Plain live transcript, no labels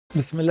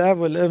بسم الله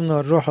والابن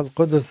والروح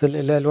القدس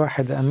الإله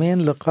الواحد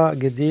أمين. لقاء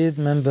جديد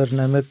من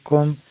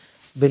برنامجكم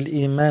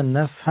بالإيمان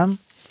نفهم،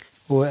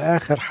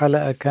 وآخر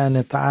حلقة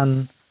كانت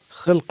عن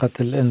خلقة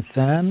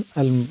الإنسان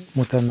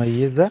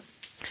المتميزة،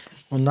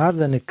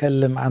 والنهاردة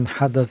نتكلم عن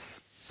حدث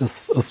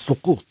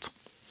السقوط.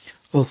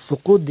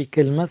 السقوط دي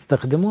كلمة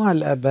استخدموها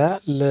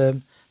الآباء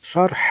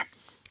لشرح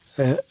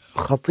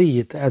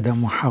خطية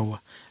آدم وحواء،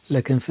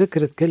 لكن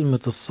فكرة كلمة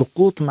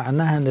السقوط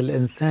معناها أن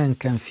الإنسان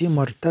كان في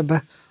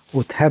مرتبة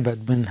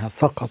واتهبد منها،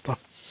 سقط.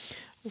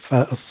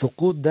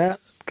 فالسقوط ده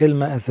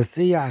كلمة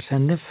أساسية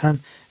عشان نفهم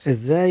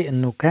إزاي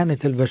أنه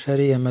كانت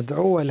البشرية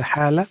مدعوة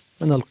لحالة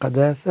من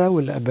القداسة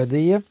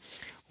والأبدية،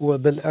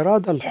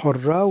 وبالإرادة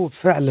الحرة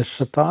وبفعل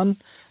الشيطان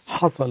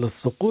حصل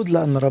السقوط،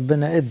 لأن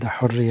ربنا إدى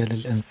حرية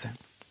للإنسان.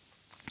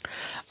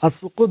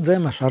 السقوط زي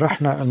ما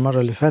شرحنا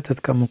المرة اللي فاتت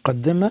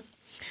كمقدمة،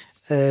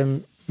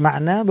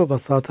 معناه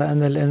ببساطة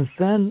أن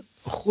الإنسان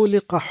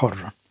خلق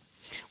حرا،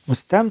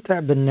 مستمتع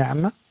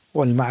بالنعمة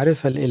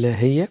والمعرفة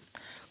الإلهية،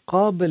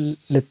 قابل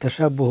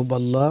للتشبه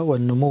بالله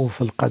والنمو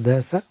في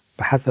القداسة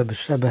بحسب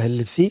الشبه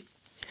اللي فيه،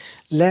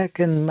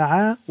 لكن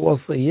معاه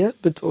وصية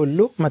بتقول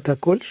له ما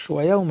تاكلش،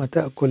 ويوم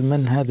تأكل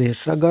من هذه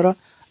الشجرة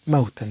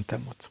موتا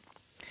تموت.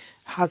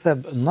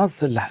 حسب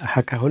النص اللي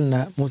حكاه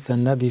لنا موسى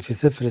النبي في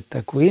سفر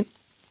التكوين،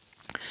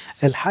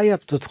 الحية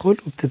بتدخل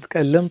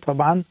وبتتكلم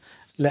طبعا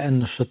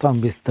لأن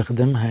الشيطان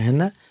بيستخدمها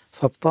هنا،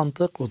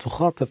 فبتنطق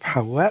وتخاطب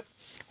حواء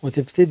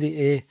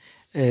وتبتدي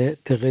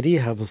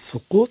تغريها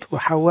بالسقوط،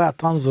 وحواء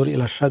تنظر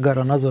إلى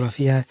الشجرة نظرة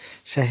فيها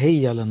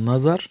شهية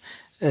للنظر،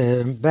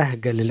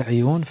 بهجة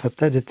للعيون،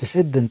 فابتدت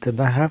تشد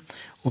انتباهها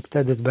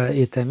وابتدت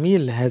بقى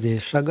تميل لهذه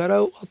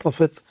الشجرة،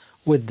 وقطفت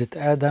ودة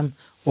آدم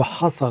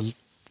وحصل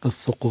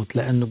السقوط،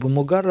 لأنه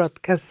بمجرد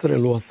كسر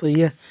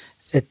الوصية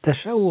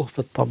التشوه في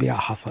الطبيعة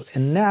حصل.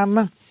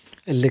 النعمة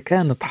اللي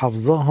كانت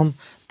حافظاهم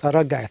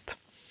تراجعت،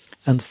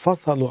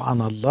 انفصلوا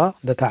عن الله،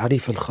 ده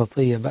تعريف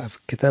الخطية بقى في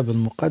الكتاب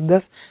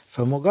المقدس.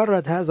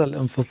 فمجرد هذا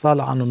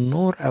الانفصال عن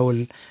النور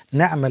أو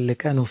النعمة اللي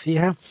كانوا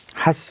فيها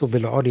حسوا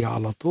بالعري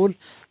على طول،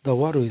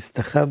 دوروا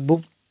يستخبوا،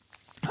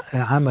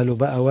 عملوا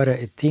بقى ورق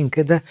التين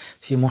كده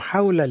في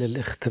محاولة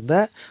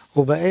للاختباء،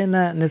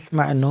 وبقينا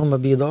نسمع ان هم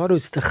بيدوروا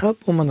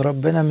يستخبوا من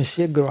ربنا، مش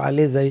يجروا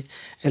عليه زي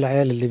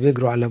العيال اللي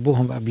بيجروا على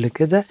ابوهم قبل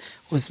كده.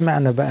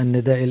 وسمعنا بقى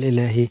النداء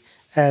الالهي: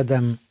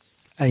 آدم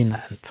أين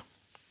أنت؟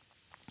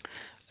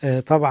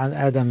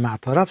 طبعا آدم ما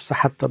اعترفش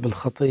حتى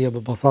بالخطية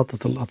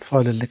ببساطة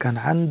الأطفال اللي كان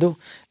عنده،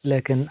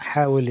 لكن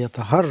حاول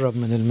يتهرب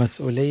من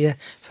المسؤولية،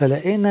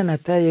 فلقينا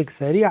نتائج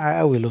سريعة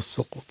قوي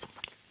للسقوط.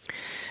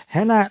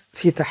 هنا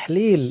في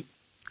تحليل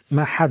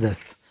ما حدث،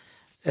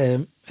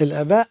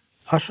 الآباء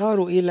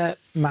أشاروا إلى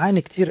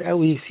معاني كتير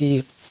قوي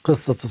في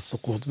قصة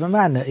السقوط.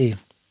 بمعنى إيه؟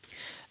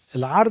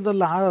 العرض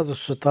اللي عرض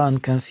الشيطان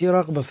كان فيه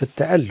رغبة في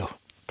التأله،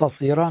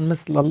 تصيران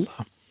مثل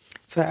الله.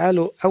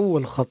 فقالوا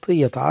أول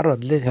خطية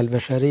تعرض لها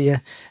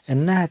البشرية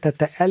إنها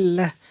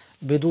تتأله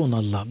بدون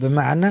الله،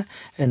 بمعنى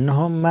إن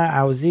هم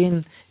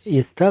عاوزين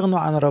يستغنوا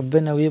عن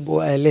ربنا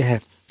ويبقوا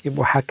آلهة،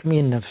 يبقوا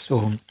حاكمين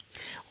نفسهم.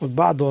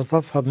 والبعض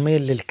وصفها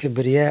بميل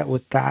للكبرياء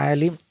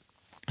والتعالي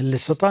اللي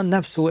الشيطان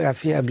نفسه وقع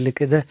فيه قبل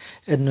كده،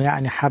 إنه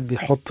يعني حب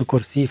يحط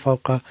كرسي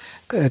فوق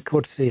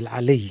كرسي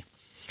العلي.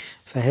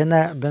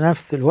 فهنا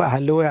بنفس الوقعة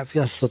اللي وقع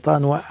فيها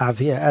الشيطان وقع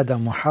فيها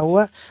آدم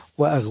وحواء،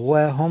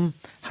 وأغواهم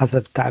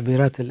حسب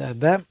تعبيرات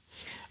الآباء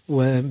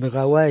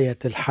وبغواية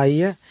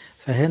الحية.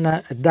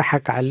 فهنا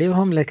اتضحك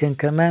عليهم، لكن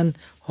كمان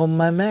هم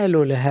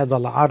مالوا لهذا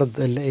العرض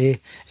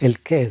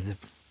الكاذب.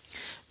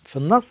 في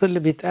النص اللي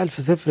بيتقال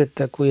في سفر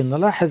التكوين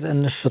نلاحظ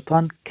أن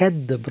الشيطان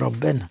كذب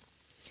ربنا،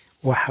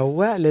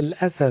 وحواء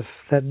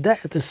للأسف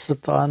صدقت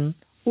الشيطان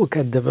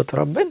وكذبت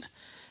ربنا،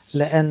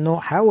 لأنه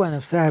حواء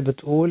نفسها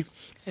بتقول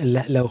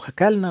لو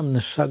أكلنا من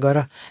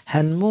الشجرة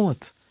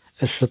هنموت.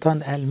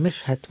 الشيطان قال مش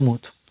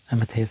هتموت،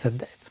 أما هي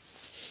صدقت.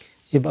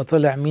 يبقى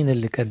طلع مين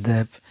اللي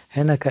كذاب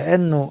هنا؟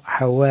 كأنه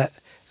حواء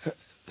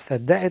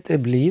صدقت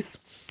إبليس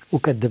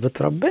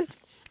وكذبت ربنا.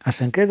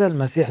 عشان كده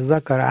المسيح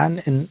ذكر عن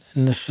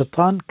إن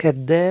الشيطان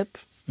كذاب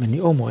من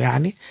يومه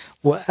يعني،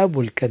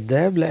 وأبو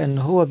الكذاب، لأن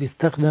هو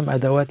بيستخدم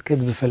أدوات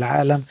كذب في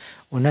العالم،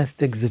 وناس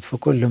تكذب في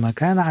كل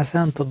مكان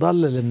عشان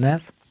تضلل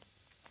الناس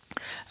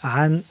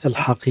عن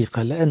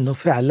الحقيقة، لأنه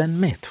فعلا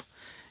ماتوا.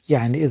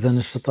 يعني إذا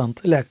الشيطان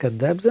طلع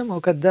كذاب، زي ما هو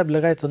كذاب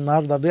لغاية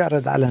النهاردة،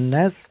 بيعرض على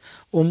الناس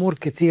أمور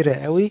كتيرة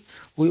قوي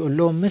ويقول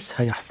لهم مش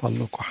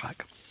هيحصل لكم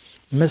حاجة،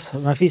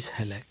 ما فيش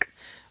هلاك.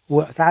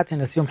 وساعات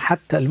ينسيهم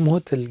حتى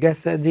الموت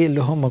الجسدي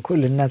اللي هم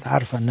كل الناس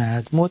عارفة أنها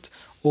هتموت،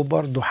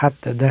 وبرضه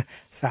حتى ده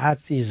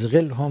ساعات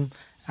يشغلهم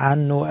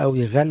عنه أو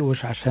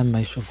يغلوش عشان ما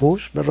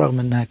يشوفوش، بالرغم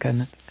أنها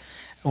كانت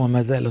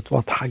وما زالت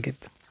واضحة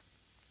جدا.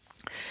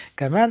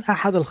 كمان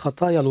أحد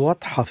الخطايا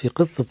الواضحة في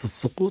قصة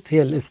السقوط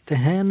هي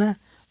الاستهانة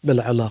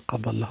بالعلاقة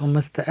بالله. هم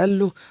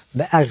استقلوا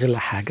بأغلى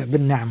حاجة،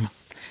 بالنعمة.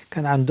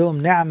 كان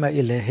عندهم نعمة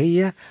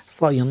إلهية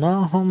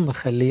صيناهم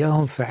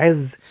مخليهم في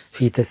عز،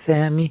 في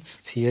تسامي،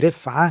 في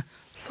رفعة،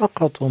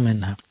 سقطوا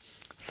منها.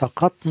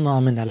 سقطنا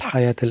من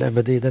الحياة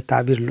الأبدية، ده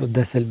التعبير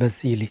القداس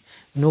الباسيلي،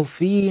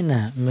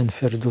 نفينا من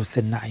فردوس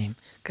النعيم.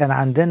 كان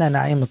عندنا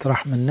نعيم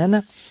راح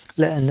مننا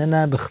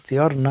لأننا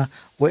باختيارنا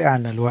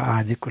وقعنا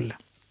الوقعة دي كلها.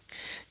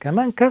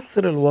 كمان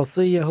كسر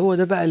الوصية هو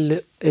ده بقى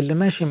اللي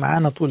ماشي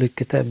معانا طول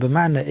الكتاب.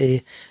 بمعنى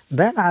إيه؟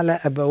 بان على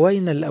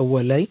أبوينا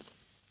الأولين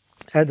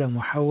آدم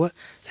وحواء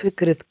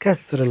فكرة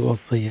كسر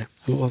الوصية.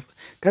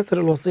 كسر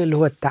الوصية اللي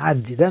هو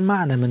التعدي، ده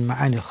معنى من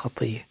معاني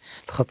الخطية.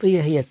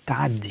 الخطية هي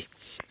التعدي.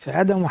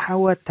 فآدم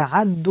وحواء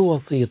تعدوا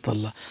وصية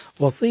الله.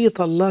 وصية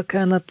الله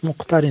كانت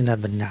مقترنة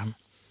بالنعمة،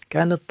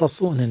 كانت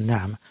تصون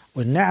النعمة،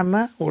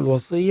 والنعمة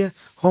والوصية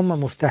هما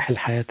مفتاح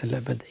الحياة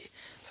الأبدية.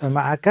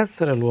 فمع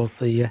كسر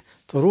الوصية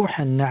تروح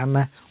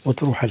النعمة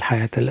وتروح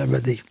الحياة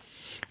الأبدية.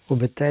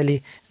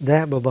 وبالتالي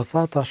ده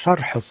ببساطة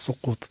شرح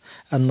السقوط،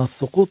 أن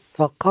السقوط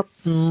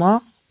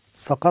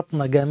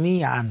سقطنا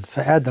جميعا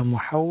في آدم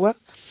وحواء،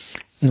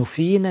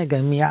 نفينا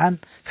جميعا،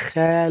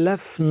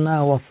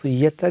 خالفنا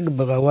وصيتك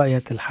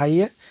بغواية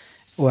الحية،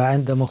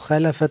 وعند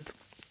مخالفة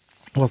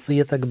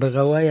وصيتك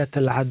بغواية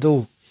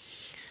العدو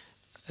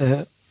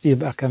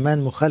يبقى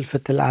كمان مخالفة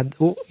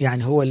العدو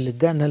يعني هو اللي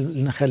ادانا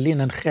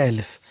نخلينا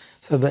نخالف.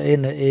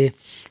 فبقينا ايه؟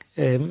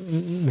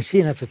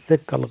 مشينا في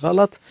السكة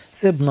الغلط،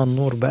 سيبنا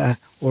النور بقى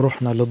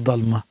ورحنا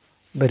للضلمة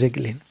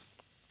برجلين.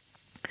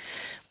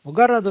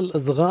 مجرد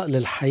الإصغاء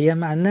للحياة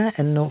معناه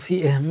أنه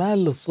في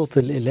إهمال للصوت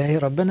الإلهي.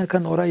 ربنا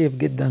كان قريب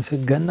جدا في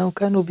الجنة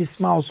وكانوا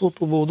بيسمعوا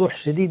صوته بوضوح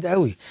شديد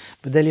قوي،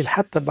 بدليل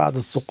حتى بعد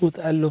السقوط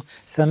قال له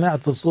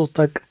سمعت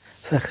صوتك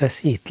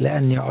فخفيت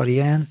لأني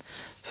عريان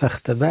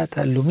فاختبأت.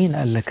 قال له مين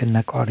قال لك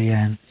أنك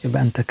عريان؟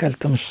 يبقى أنت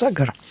كلت من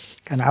الشجرة.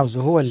 كان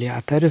عاوزه هو اللي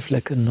يعترف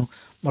لكنه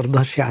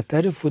مرضاش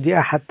يعترف، ودي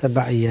أحد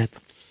تبعيات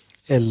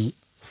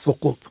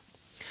السقوط.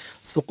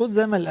 السقوط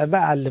زي ما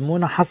الآباء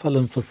علمونا حصل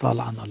انفصال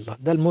عن الله،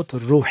 ده الموت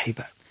الروحي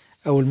بقى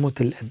أو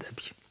الموت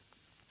الأدبي.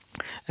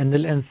 أن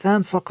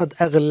الإنسان فقد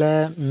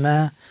أغلى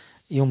ما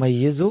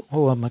يميزه،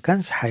 هو ما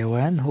كانش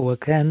حيوان، هو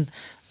كان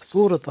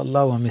صورة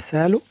الله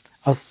ومثاله.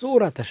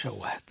 الصورة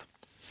تشوهت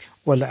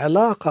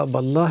والعلاقة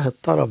بالله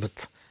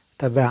اضطربت،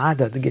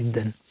 تباعدت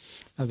جدا.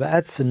 ما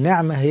بقت في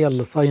النعمة هي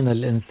اللي صاينة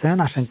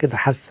الإنسان، عشان كده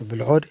حس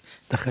بالعري،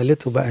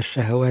 دخلته بقى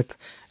الشهوات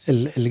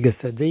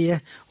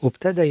الجسدية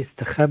وابتدى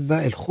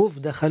يستخبى. الخوف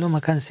دخله، ما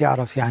كانش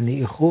يعرف يعني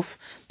ايه خوف.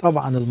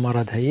 طبعا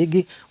المرض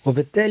هيجي،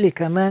 وبالتالي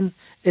كمان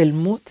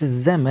الموت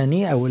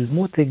الزمني أو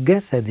الموت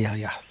الجسدي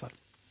هيحصل.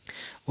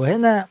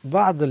 وهنا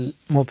بعض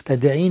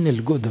المبتدعين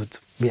الجدد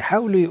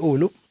بيحاولوا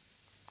يقولوا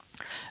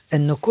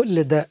أن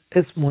كل ده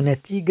اسمه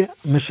نتيجة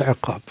مش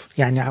عقاب.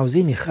 يعني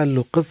عاوزين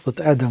يخلوا قصة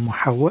آدم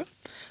وحواء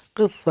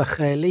قصة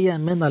خالية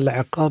من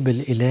العقاب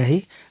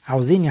الإلهي،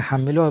 عاوزين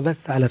يحملوها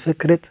بس على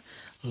فكرة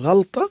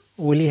غلطة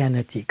وليها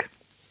نتيجة.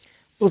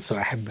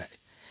 بصوا أحبائي،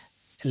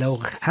 لو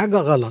حاجة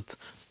غلط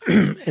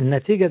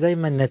النتيجة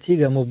دايما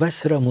نتيجة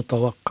مباشرة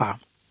متوقعة.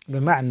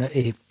 بمعنى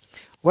إيه؟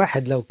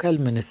 واحد لو كل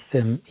من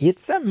السم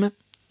يتسمم،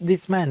 دي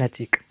اسمها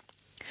نتيجة.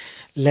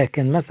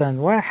 لكن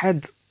مثلا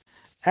واحد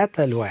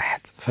قتل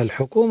واحد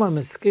فالحكومة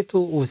مسكته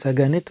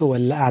وسجنته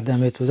ولا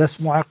أعدمته، ده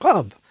اسمه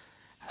عقاب.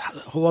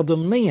 هو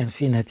ضمنيا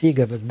في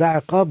نتيجة بس ده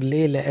عقاب.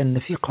 ليه؟ لأن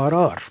في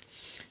قرار،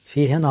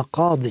 في هنا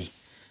قاضي،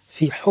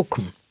 في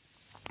حكم.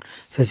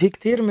 ففي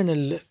كتير من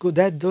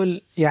الجداد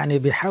دول يعني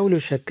بيحاولوا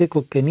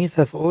يشككوا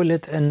الكنيسة في قولة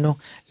أنه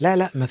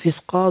لا مفيش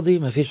قاضي،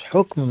 مفيش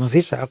حكم،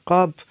 مفيش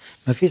عقاب،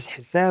 مفيش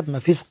حساب،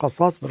 مفيش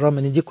قصاص، بالرغم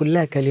أن دي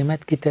كلها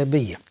كلمات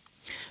كتابية.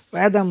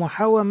 وآدم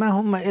وحواء ما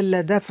هم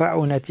إلا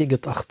دفعوا نتيجة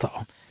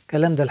أخطائهم.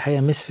 الكلام ده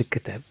الحقيقة مش في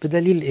الكتاب.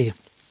 بدليل إيه؟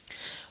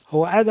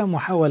 هو آدم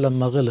وحواء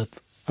لما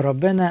غلط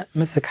ربنا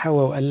مسك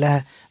حواء وقال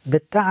لها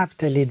بالتعب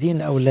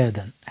تلدين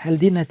أولادا. هل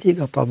دي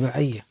نتيجة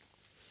طبيعية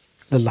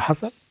للي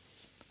حصل؟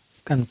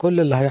 كان كل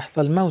اللي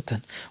هيحصل موتا.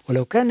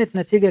 ولو كانت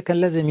نتيجة كان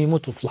لازم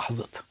يموتوا في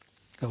لحظتها.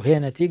 لو هي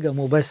نتيجة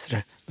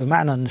مباشرة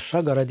بمعنى أن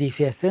الشجرة دي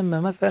فيها سم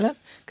مثلا،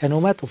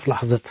 كانوا ماتوا في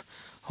لحظتها.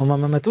 هما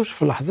ما ماتوش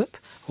في لحظتها،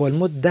 هو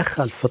الموت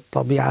دخل في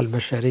الطبيعة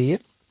البشرية.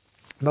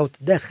 موت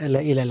دخل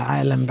إلى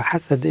العالم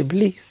بحسد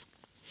إبليس.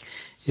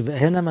 يبقى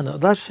هنا ما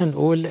نقدرش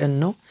نقول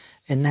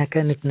إنها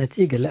كانت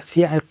نتيجة، لا،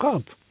 في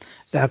عقاب.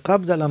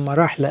 العقاب ده لما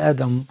راح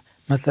لآدم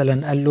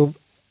مثلا قال له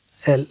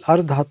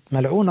الأرض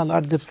ملعونة،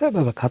 الأرض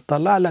بسببك،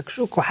 هتطلع لك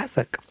شوك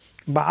وحسك،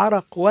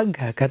 بعرق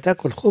وجهك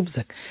هتاكل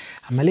خبزك.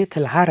 عملية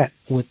العرق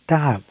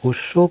والتعب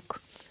والشوك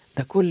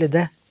ده كل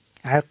ده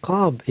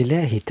عقاب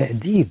إلهي،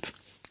 تأديب.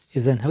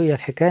 إذن هي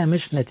الحكاية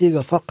مش نتيجة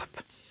فقط.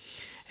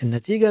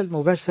 النتيجة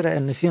المباشرة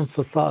أن في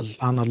انفصال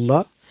عن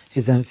الله.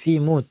 إذن في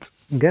موت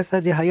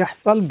جسدي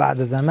هيحصل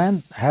بعد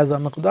زمان هذا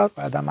مقدار،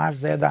 آدم عاش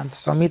زيادة عن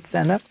 900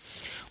 سنة.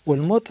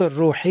 والموت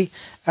الروحي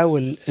أو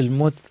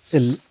الموت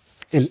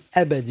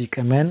الأبدي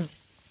كمان،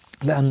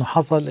 لأنه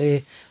حصل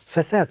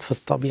فساد في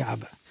الطبيعة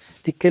بقى.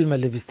 دي الكلمة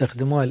اللي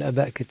بيستخدموها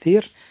الآباء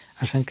كتير.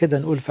 عشان كده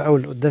نقول في أول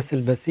القداس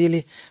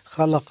الباسيلي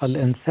خلق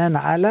الإنسان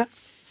على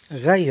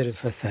غير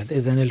فساد.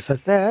 إذن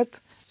الفساد،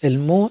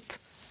 الموت،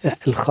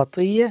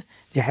 الخطية،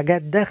 دي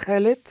حاجات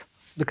دخلت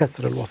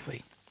بكسر الوصية.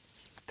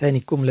 تاني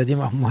الجملة دي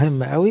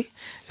مهمة قوي.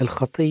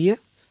 الخطية،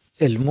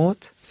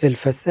 الموت،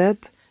 الفساد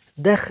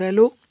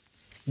دخلوا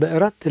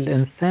بإرادة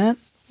الإنسان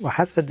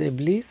وحسد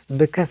إبليس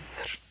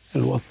بكسر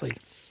الوصية.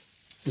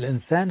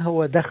 الإنسان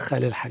هو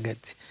دخل الحاجات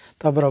دي.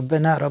 طب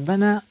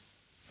ربنا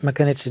ما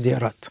كانتش دي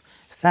إرادته،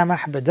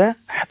 سمح بده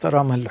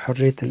احتراما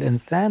لحرية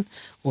الإنسان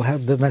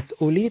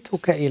وبمسؤوليته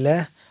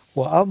كإله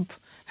وأب.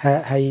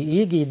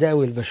 هيجي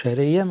يداوي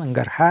البشرية من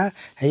جرحها،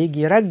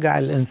 هيجي يرجع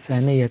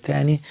الإنسانية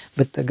تاني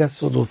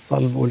بالتجسد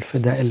والصلب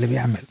والفداء اللي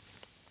بيعمل.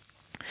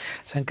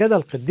 عشان كده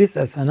القديس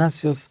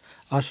أثناسيوس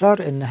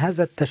أشار إن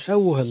هذا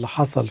التشوه اللي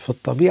حصل في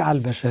الطبيعة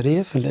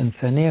البشرية في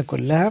الإنسانية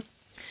كلها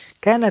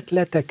كانت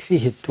لا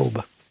تكفيه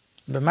التوبة.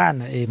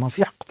 بمعنى إيه؟ ما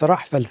في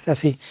اقتراح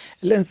فلسفي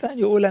الإنسان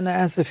يقول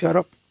أنا آسف يا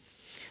رب.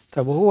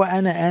 طب وهو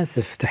أنا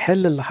آسف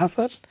تحل اللي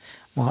حصل؟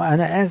 ما هو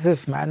أنا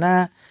آسف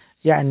معناه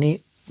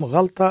يعني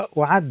غلطة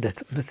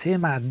وعدت، بس هي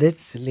ما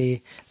عدتش.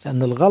 ليه؟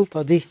 لأن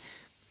الغلطة دي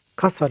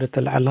كسرت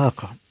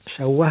العلاقة،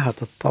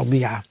 شوهت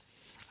الطبيعة،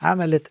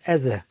 عملت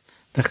أذى،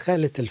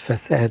 دخلت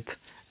الفساد،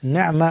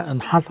 النعمة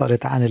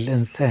انحصرت عن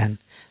الإنسان.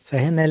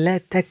 فهنا لا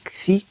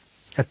تكفي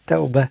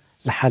التوبة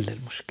لحل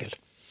المشكلة.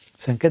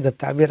 عشان كده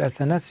بتعبير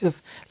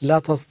أثناسيوس لا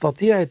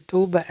تستطيع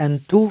التوبة أن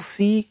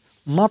توفي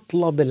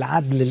مطلب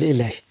العدل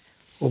الإلهي.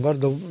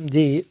 وبرضه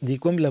دي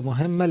جملة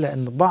مهمة،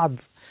 لأن بعض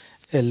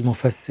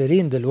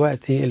المفسرين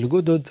دلوقتي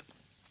الجدد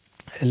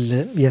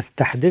اللي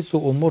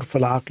يستحدثوا أمور في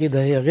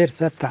العقيدة هي غير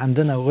ثابتة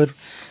عندنا وغير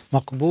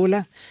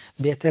مقبولة،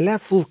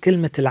 بيتلافوا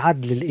كلمة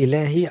العدل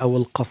الإلهي أو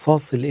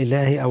القصاص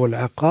الإلهي أو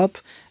العقاب.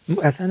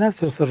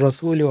 أثناسيوس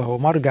الرسولي وهو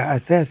مرجع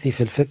أساسي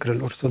في الفكر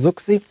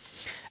الأرثوذكسي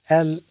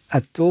قال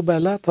التوبة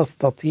لا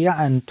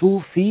تستطيع أن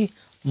توفي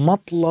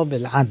مطلب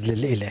العدل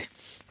الإلهي.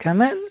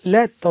 كمان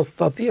لا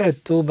تستطيع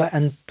التوبة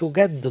أن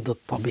تجدد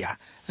الطبيعة،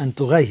 أن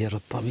تغير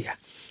الطبيعة.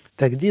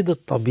 تجديد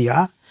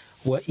الطبيعة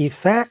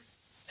وإيفاء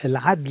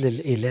العدل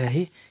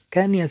الإلهي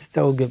كان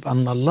يستوجب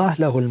أن الله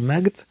له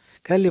المجد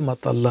كلمة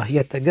الله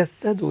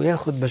يتجسد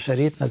وياخد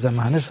بشريتنا زي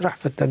ما هنشرح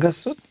في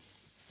التجسد،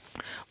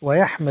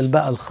 ويحمل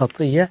بقى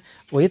الخطية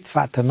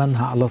ويدفع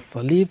ثمنها على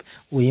الصليب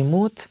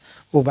ويموت،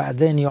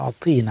 وبعدين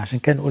يعطينا. عشان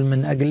كان نقول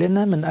من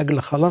أجلنا، من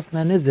أجل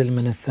خلاصنا نزل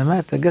من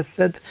السماء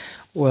تجسد،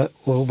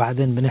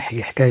 وبعدين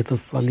بنحكي حكاية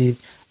الصليب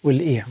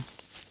والقيام.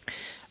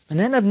 من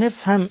هنا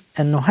بنفهم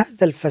أنه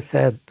هذا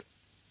الفساد،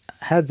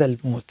 هذا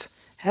الموت،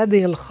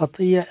 هذه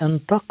الخطية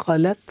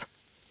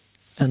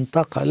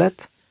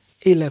انتقلت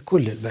إلى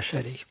كل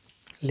البشرية.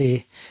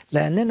 ليه؟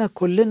 لأننا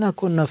كلنا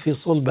كنا في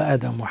صلب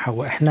آدم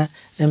وحواء، احنا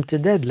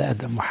امتداد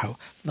لآدم وحواء،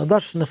 ما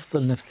نقدرش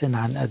نفصل نفسنا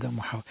عن آدم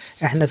وحواء.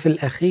 احنا في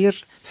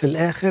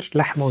الآخر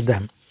لحم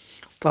ودم،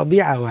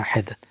 طبيعة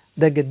واحدة،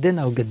 ده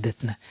جدنا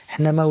وجدتنا،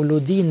 احنا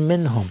مولودين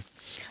منهم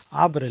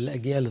عبر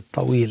الأجيال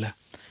الطويلة،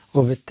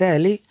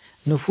 وبالتالي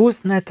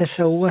نفوسنا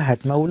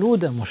تشوهت،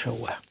 مولودة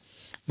مشوهة،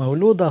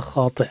 مولودة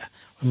خاطئة.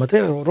 لما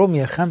تقرأوا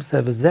رومية 5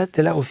 بالذات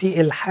تلاقوا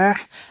فيه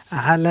إلحاح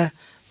على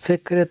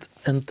فكرة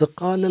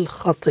انتقال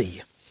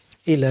الخطية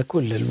إلى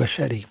كل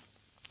البشرية.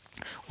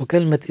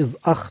 وكلمة إذ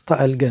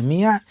أخطأ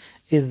الجميع،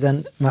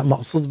 إذن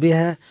مقصود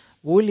بها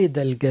ولد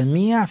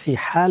الجميع في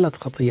حالة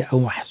خطية، أو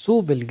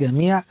محسوب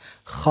الجميع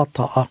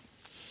خطأ.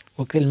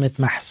 وكلمة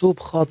محسوب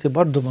خاطئ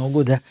برضو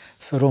موجودة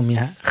في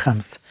رومية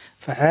 5.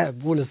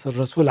 فبولس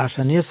الرسول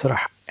عشان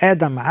يشرح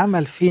آدم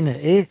عمل فينا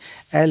إيه،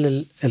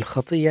 قال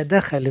الخطية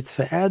دخلت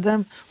في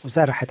آدم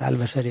وسرحت على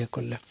البشرية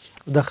كلها،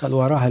 ودخل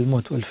وراها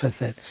الموت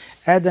والفساد.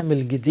 آدم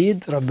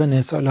الجديد ربنا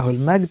يسوع له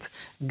المجد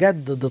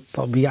جدد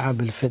الطبيعة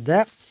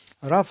بالفداء،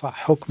 رفع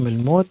حكم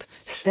الموت،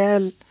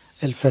 شال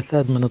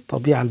الفساد من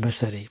الطبيعة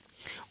البشرية.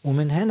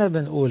 ومن هنا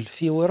بنقول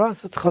في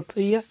وراثة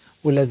خطية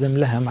ولازم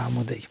لها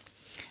معمودية.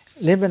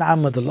 ليه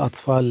بنعمد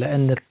الأطفال؟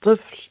 لأن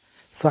الطفل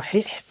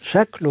صحيح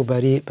شكله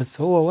بريء،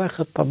 بس هو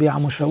واخد طبيعة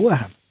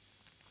مشوهة،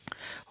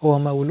 هو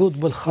مولود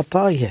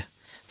بالخطايا،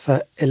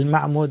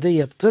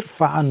 فالمعمودية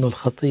بترفع عنه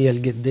الخطية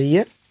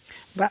الجدية.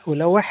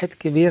 ولو واحد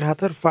كبير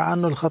هترفع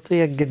عنه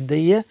الخطية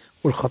الجدية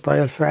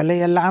والخطايا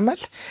الفعلية اللي عمل،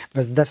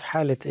 بس ده في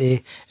حالة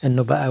إيه؟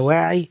 إنه بقى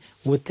واعي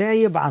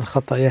وتايب عن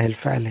خطاياه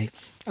الفعلية.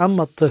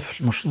 أما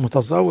الطفل مش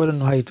متصور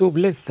إنه هيتوب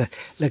لسه،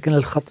 لكن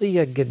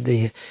الخطية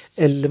الجدية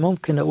اللي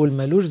ممكن أقول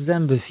ملوش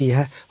ذنب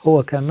فيها،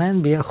 هو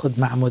كمان بياخد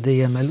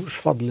معمودية ملوش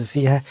فضل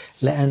فيها،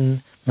 لأن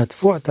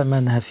مدفوع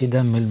ثمنها في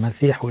دم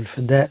المسيح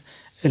والفداء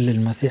اللي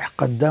المسيح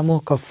قدمه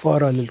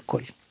كفارة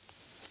للكل.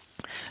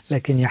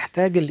 لكن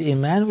يحتاج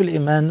الإيمان،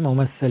 والإيمان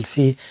ممثل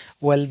فيه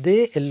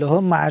والديه اللي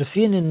هم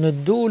عارفين إنه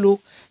ادوله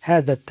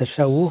هذا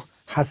التشوه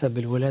حسب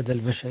الولادة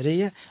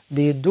البشرية،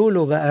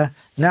 بيدوله بقى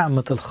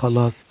نعمة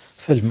الخلاص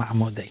في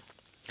المعمودية.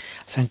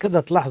 عشان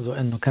كده تلاحظوا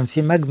إنه كان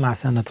في مجمع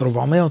سنة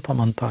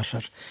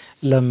 418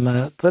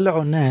 لما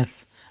طلعوا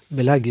ناس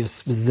بلاجيوس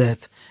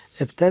بالذات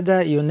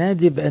ابتدى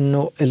ينادي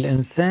بأنه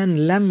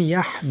الإنسان لم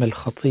يحمل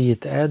خطية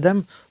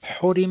آدم،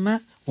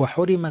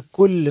 وحرم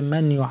كل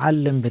من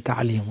يعلم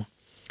بتعليمه.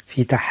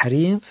 في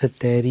تحريم في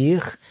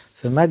التاريخ،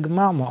 في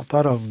مجمع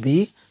معترف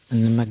به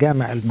من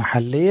المجامع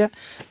المحلية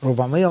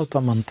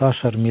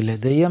 418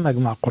 ميلادية،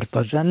 مجمع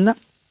قرطاجنة،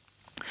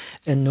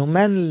 إنه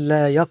من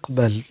لا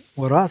يقبل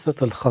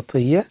وراثة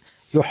الخطية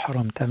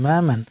يحرم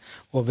تماما،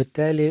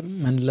 وبالتالي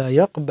من لا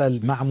يقبل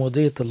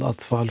معمودية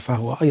الأطفال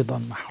فهو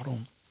أيضا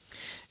محروم.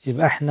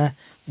 يبقى احنا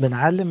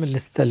بنعلم اللي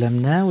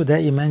استلمناه، وده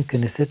إيمان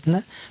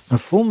كنيستنا.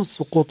 مفهوم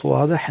السقوط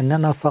واضح،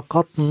 إننا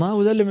سقطنا،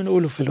 وده اللي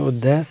بنقوله في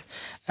القداس.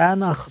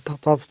 أنا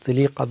اختطفت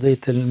لي قضية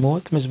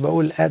الموت، مش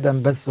بقول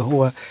آدم بس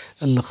هو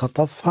اللي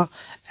خطفها،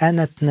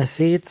 أنا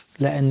اتنفيت،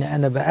 لأن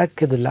أنا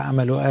بأكد اللي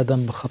عمله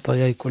آدم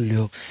بخطاياي كل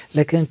يوم.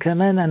 لكن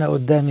كمان أنا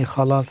قدامي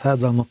خلاص،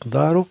 هذا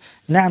مقداره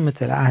نعمة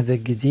العهد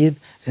الجديد،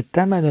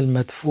 الثمن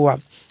المدفوع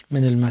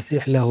من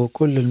المسيح له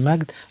كل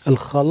المجد،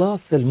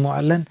 الخلاص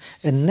المعلن،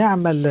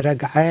 النعمة اللي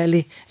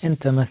رجعالي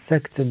انت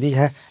مسكت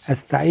بيها،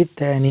 استعيد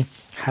تاني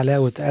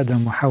حلاوة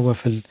آدم وحواء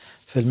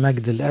في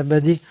المجد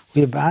الأبدي،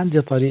 ويبقى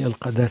عندي طريق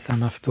القداسة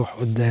مفتوح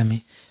قدامي.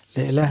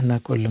 لإلهنا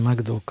كل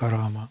مجد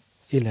وكرامة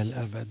إلى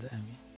الأبد، آمين.